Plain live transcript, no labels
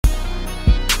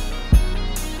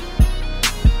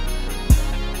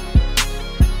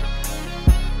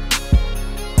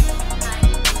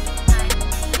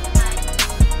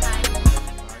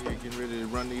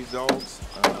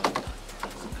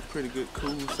pretty good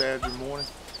cool Saturday morning.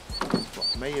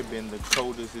 May have been the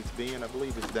coldest it's been. I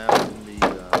believe it's down in the, I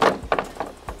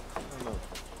don't know,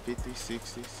 50s,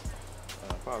 60s,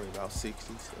 probably about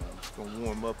 60s. It's going to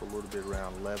warm up a little bit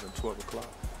around 11, 12 o'clock.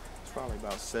 It's probably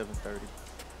about 7:30,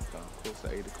 close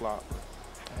to 8 o'clock.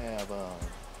 I have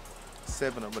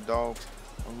 7 of my dogs.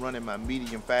 I'm running my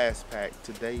medium fast pack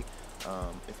today.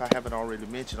 If I haven't already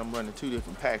mentioned, I'm running 2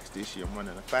 different packs this year. I'm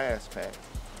running a fast pack,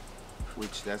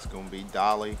 which that's going to be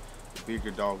Dolly, the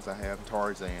bigger dogs I have,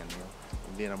 Tarzan now.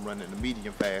 And then I'm running the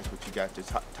medium fast, which you got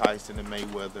this Tyson and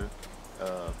Mayweather,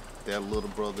 their little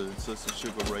brother and sister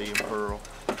Sugar Ray and Pearl.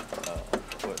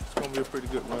 But it's going to be a pretty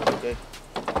good run today.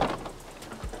 Got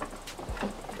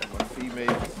my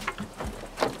females.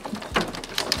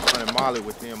 I'm running Molly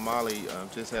with them. Molly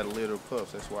just had a litter of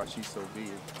pups. That's why she's so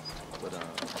big. But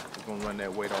we're going to run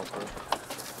that weight off her.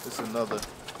 This is another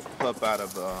pup out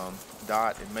of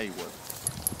Dot and Mayweather.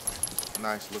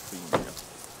 Nice little female.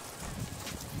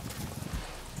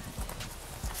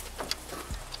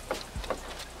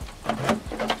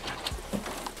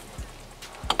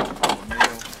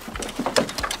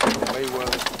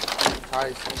 Mayweather,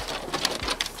 Tyson,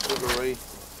 Sugar Ray.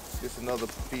 This is another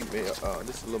female.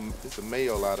 This is a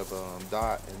male out of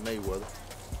Dot and Mayweather.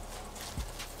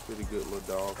 Pretty good little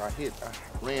dog. I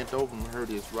ran over him and hurt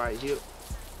his right hip,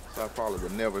 so I probably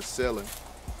would never sell him.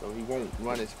 So he won't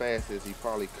run as fast as he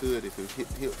probably could if his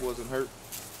hip wasn't hurt.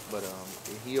 But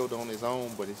he healed on his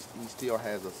own, but he still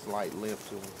has a slight limp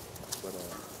to him. But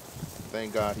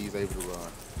thank God he's able to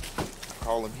run. I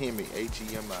call him Hemi,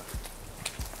 H-E-M-I.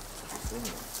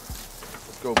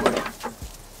 Let's go, buddy.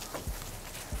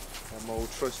 Got my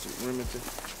old trusted Remington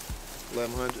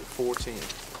 1100 410.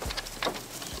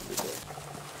 Should be there.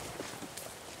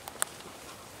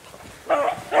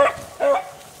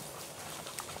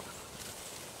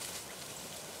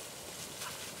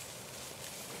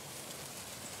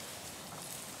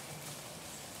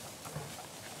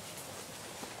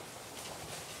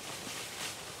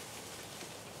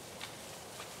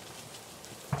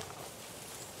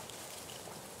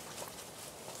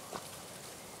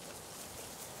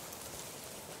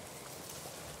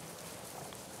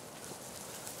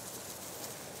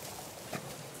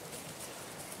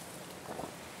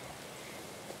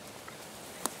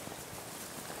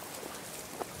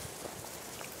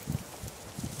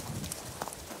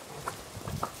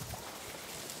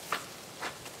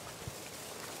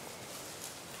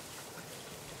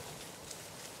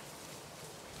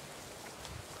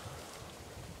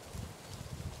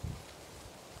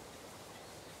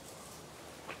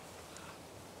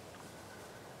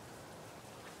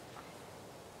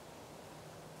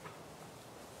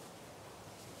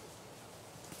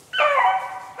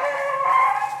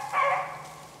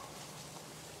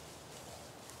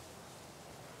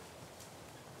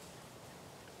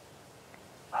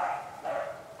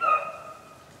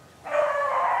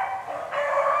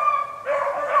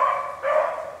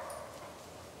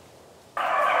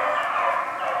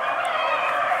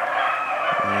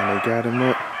 Got him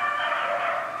up.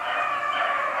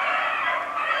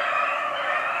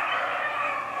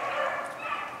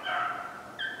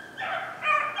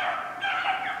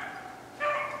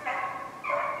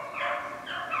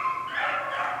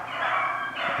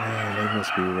 Man, they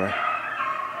must be right.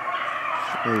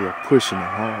 They are pushing it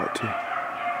hard too.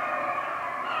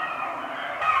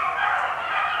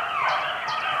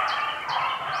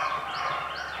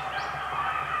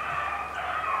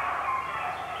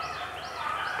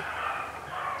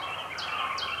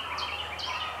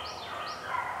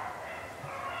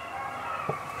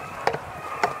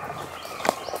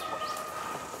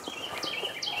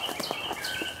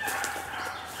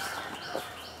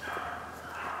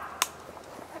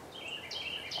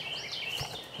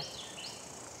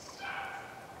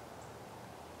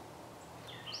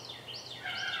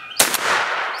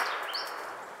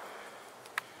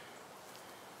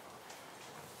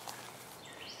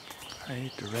 I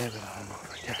ate the rabbit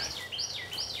almost. I got it.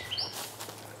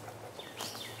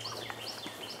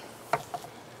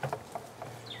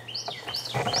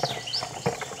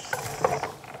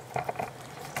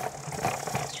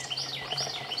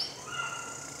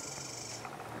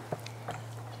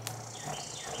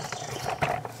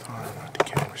 Sorry about the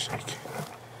camera shaking.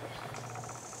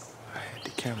 I had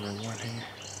the camera in one hand.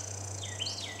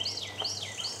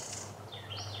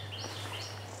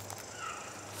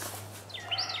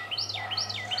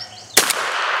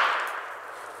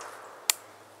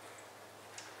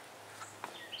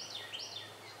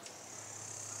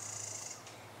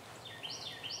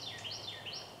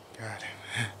 Got him.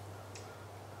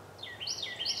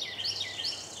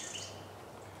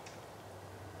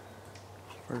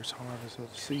 First harvest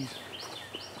of the season.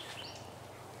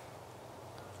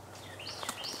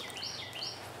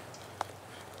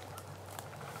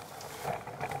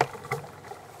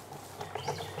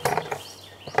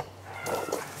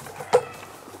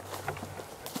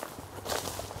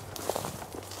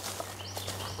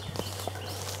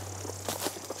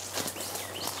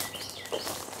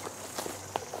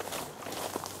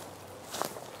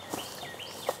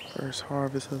 First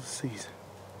harvest of the season.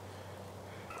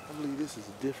 I believe this is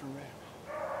a different rabbit.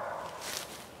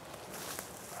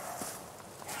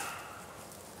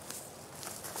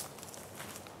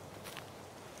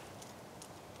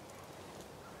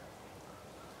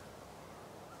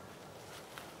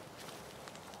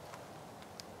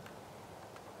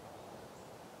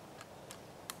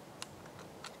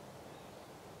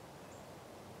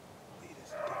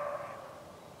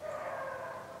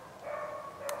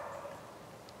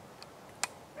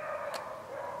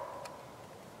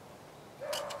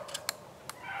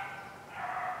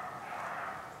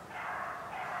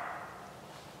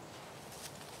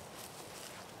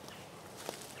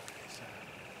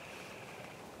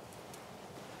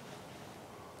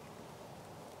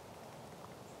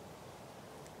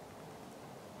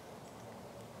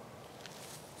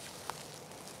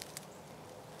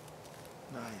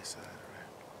 Nice side rabbit.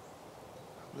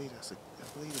 I believe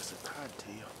that's a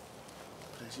cottontail.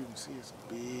 But as you can see, it's a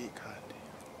big cottontail.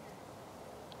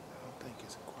 I don't think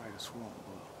it's quite a swamp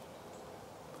bug,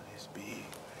 but it's big.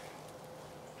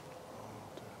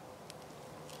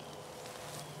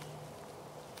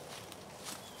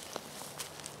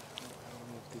 I don't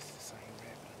know if this is the same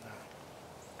rabbit or not.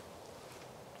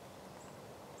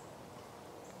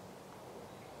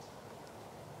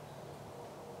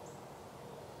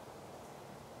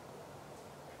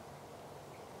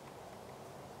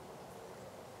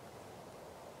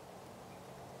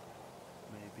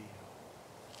 Maybe.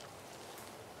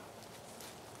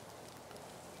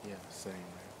 Yeah, same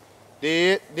rabbit.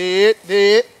 Dead.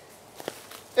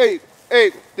 Hey,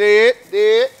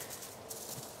 dead.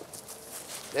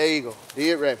 There you go.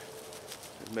 Dead rabbit.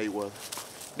 That's Mayweather.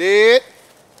 Dead.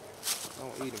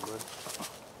 Don't eat him, brother.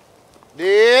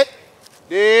 Dead.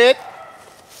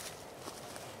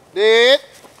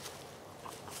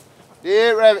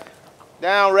 Dead rabbit.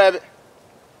 Down rabbit.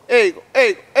 There you go.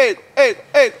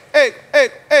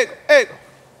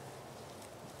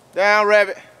 Down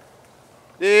rabbit.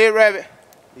 Dead rabbit.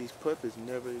 These puppies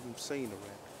never even seen a rabbit.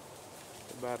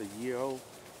 About a year old.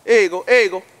 There you go.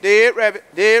 Dead rabbit.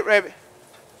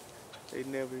 They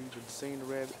never even seen a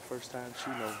rabbit. First time she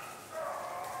knows.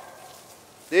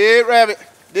 Dead rabbit.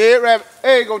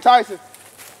 There you go, Tyson.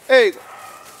 There you go.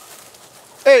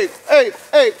 Hey.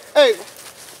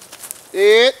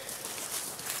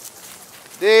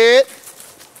 Dead.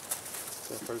 That's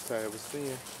the first time I ever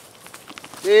seen.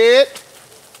 Dead.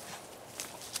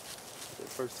 That's the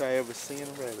first time I ever seen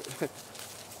a rabbit.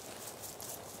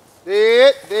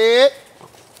 Dead.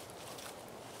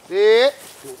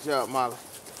 Good job, Molly.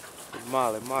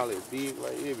 Molly is big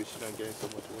right here, but she done gained so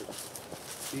much weight.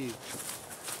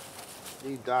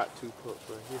 These dot two pups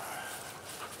right here.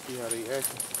 See how they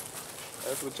acting.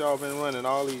 That's what y'all been running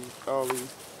all these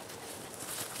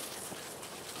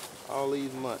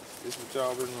months. This is what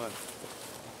y'all been running.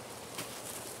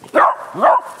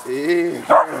 Yeah,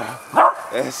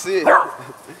 that's it.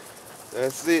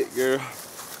 That's it, girl.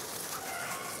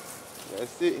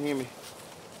 That's it, Hemi.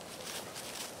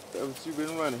 That's what you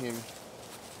been running, Hemi.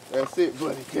 That's it,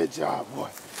 buddy. Good job, boy.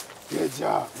 Good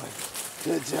job, buddy.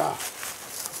 Good job.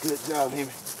 Good job,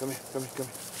 Hemi. Come here.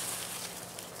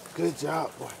 Good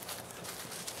job, boy.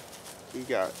 I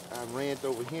ran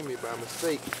over Hemi by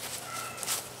mistake.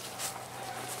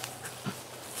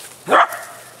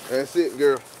 That's it,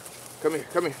 girl. Come here,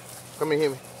 Hemi.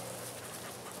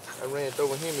 I ran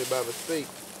over Hemi by mistake.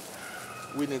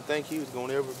 We didn't think he was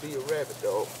gonna ever be a rabbit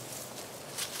dog.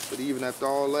 But even after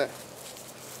all that,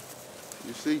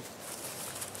 you see,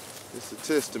 it's a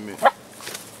testament.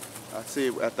 I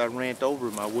said after I ran over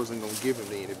him, I wasn't gonna give him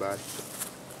to anybody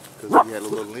because he had a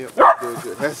little limp.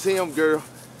 Good. That's him, girl.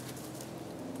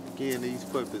 Again, these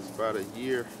puppies about a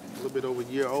little bit over a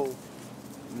year old.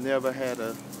 Never had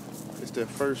it's their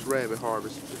first rabbit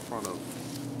harvest in front of them.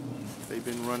 They've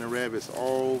been running rabbits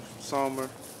all summer.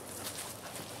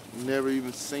 Never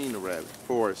even seen a rabbit,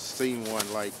 or seen one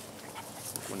like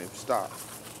when it stopped.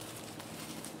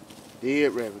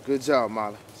 Dead rabbit. Good job,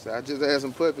 Molly. So I just had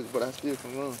some puppies, but I still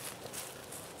can run.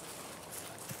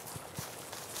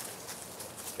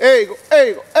 There you go. This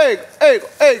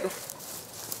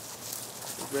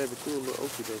rabbit too a little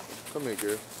okie dokie. Come here,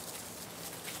 girl.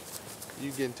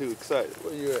 You getting too excited.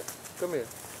 Where you at? Come here.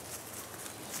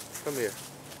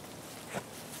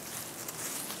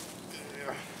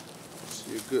 Yeah.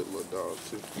 She's a good little dog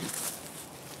too.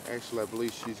 Actually, I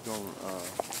believe she's gonna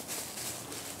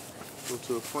go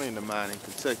to a friend of mine in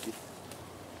Kentucky.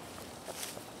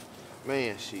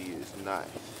 Man, she is nice.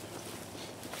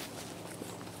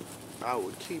 I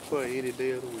would keep her any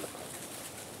day of the week.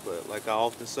 But like I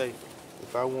often say,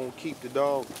 if I won't keep the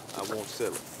dog, I won't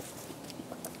sell it.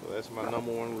 So that's my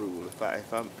 #1 rule. If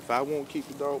I won't keep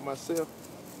the dog myself,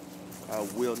 I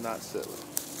will not sell it.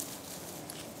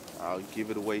 I'll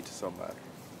give it away to somebody.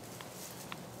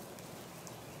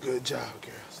 Good job,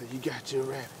 girl. So you got your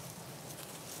rabbit.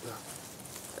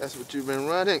 That's what you've been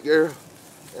running, girl.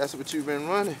 That's what you've been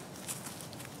running.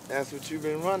 That's what you've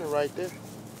been running right there.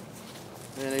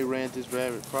 Man, they ran this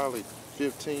rabbit probably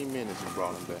 15 minutes and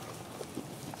brought him back.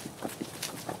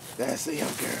 That's him,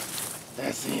 girl.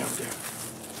 That's him, girl.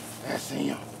 That's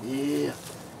him. Yeah.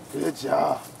 Good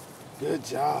job. Good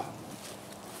job.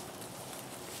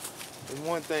 It's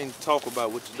one thing to talk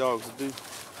about what your dogs will do.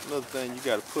 Another thing, you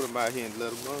got to put them out here and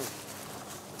let them run.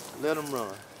 Let them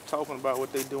run. Talking about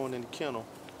what they're doing in the kennel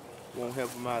won't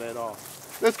help them out at all.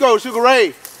 Let's go, Sugar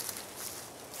Ray.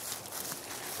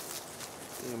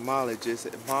 And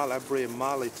I bred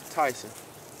Molly to Tyson.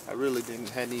 I really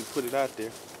hadn't even put it out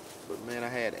there. But man, I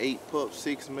had 8 pups,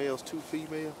 6 males, 2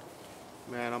 females.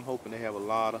 Man, I'm hoping they have a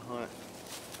lot of hunt,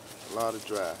 a lot of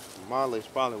drive. Molly is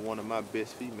probably one of my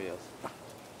best females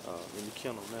in the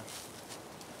kennel now.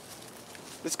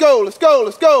 Let's go, let's go,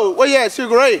 let's go. Where you at,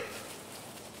 Sugar Ray?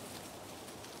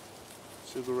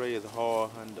 Sugar Ray is a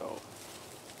hard hunt dog.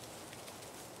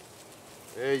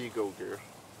 There you go, girl.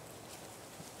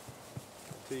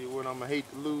 Tell you what, I'ma hate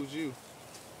to lose you,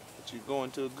 but you're going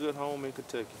to a good home in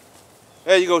Kentucky.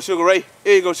 There you go, Sugar Ray.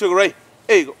 There you go, Sugar Ray.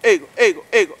 There you go, there you go, there you go,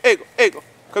 there you go, there you go, there you go.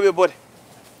 Come here, buddy.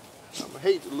 I'ma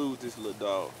hate to lose this little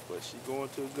dog, but she's going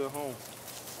to a good home.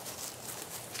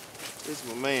 This is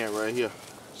my man right here,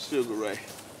 Sugar Ray.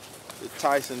 The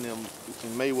Tyson and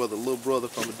Mayweather little brother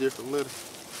from a different litter.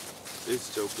 This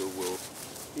joker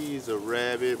he's a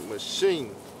rabbit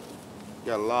machine.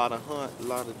 Got a lot of hunt, a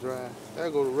lot of drive. There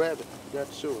go the rabbit. Got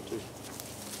to show it to you.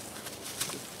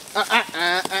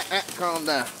 Calm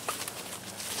down.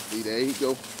 See, there he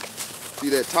go. See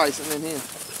that Tyson in here?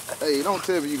 Hey, don't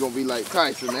tell me you're gonna be like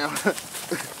Tyson now.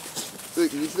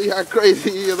 Look, you see how crazy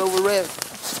he is over rabbit?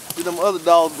 See them other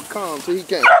dogs become so he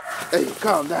can't. Hey,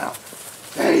 calm down.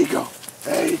 There you go.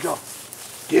 There you go.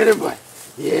 Get him, buddy.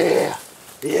 Yeah.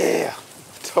 Yeah.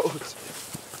 Told you.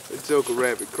 That joker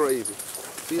rabbit crazy.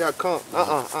 See how calm?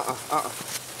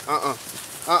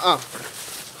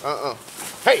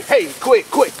 Hey, quick.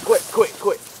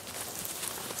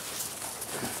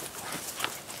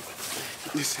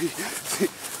 You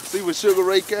see what Sugar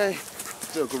Ray came?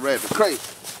 Joker rabbit crazy.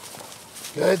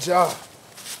 Good job.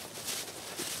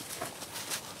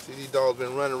 See, these dogs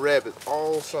been running rabbits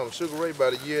all summer. Sugar Ray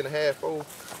about 1.5 years old.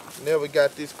 Never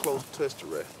got this close to touch the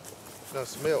rabbit. Done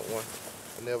smelt one.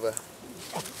 Never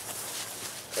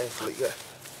actually got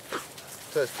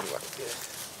touched him like that.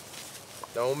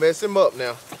 Don't mess him up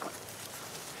now.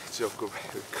 Joker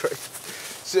Ray, crazy.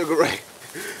 Sugar Ray,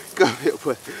 come here,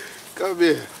 buddy. Come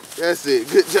here. That's it.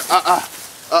 Good job.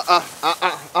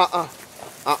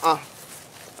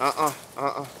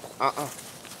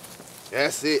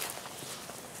 That's it.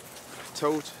 I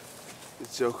told you.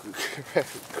 This joker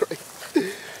rabbit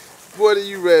crazy. What are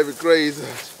you rabbit crazy?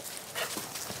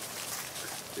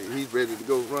 He's ready to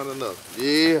go run another.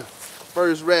 Yeah.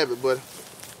 First rabbit, buddy.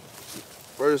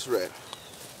 First rabbit.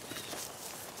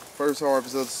 First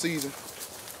harvest of the season.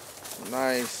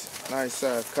 Nice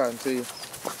size cottontail.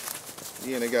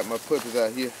 Yeah, and I got my puppies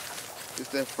out here. It's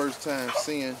that first time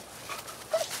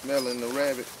smelling the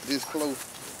rabbit this close.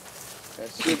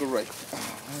 That's Sugar Ray.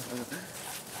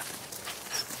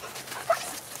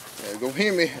 There go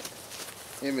Hemi.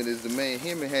 Hemi is the man.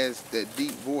 Hemi has that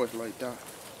deep voice like that.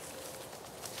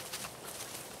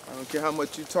 I don't care how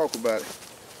much you talk about it.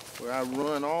 Well, I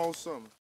run all summer.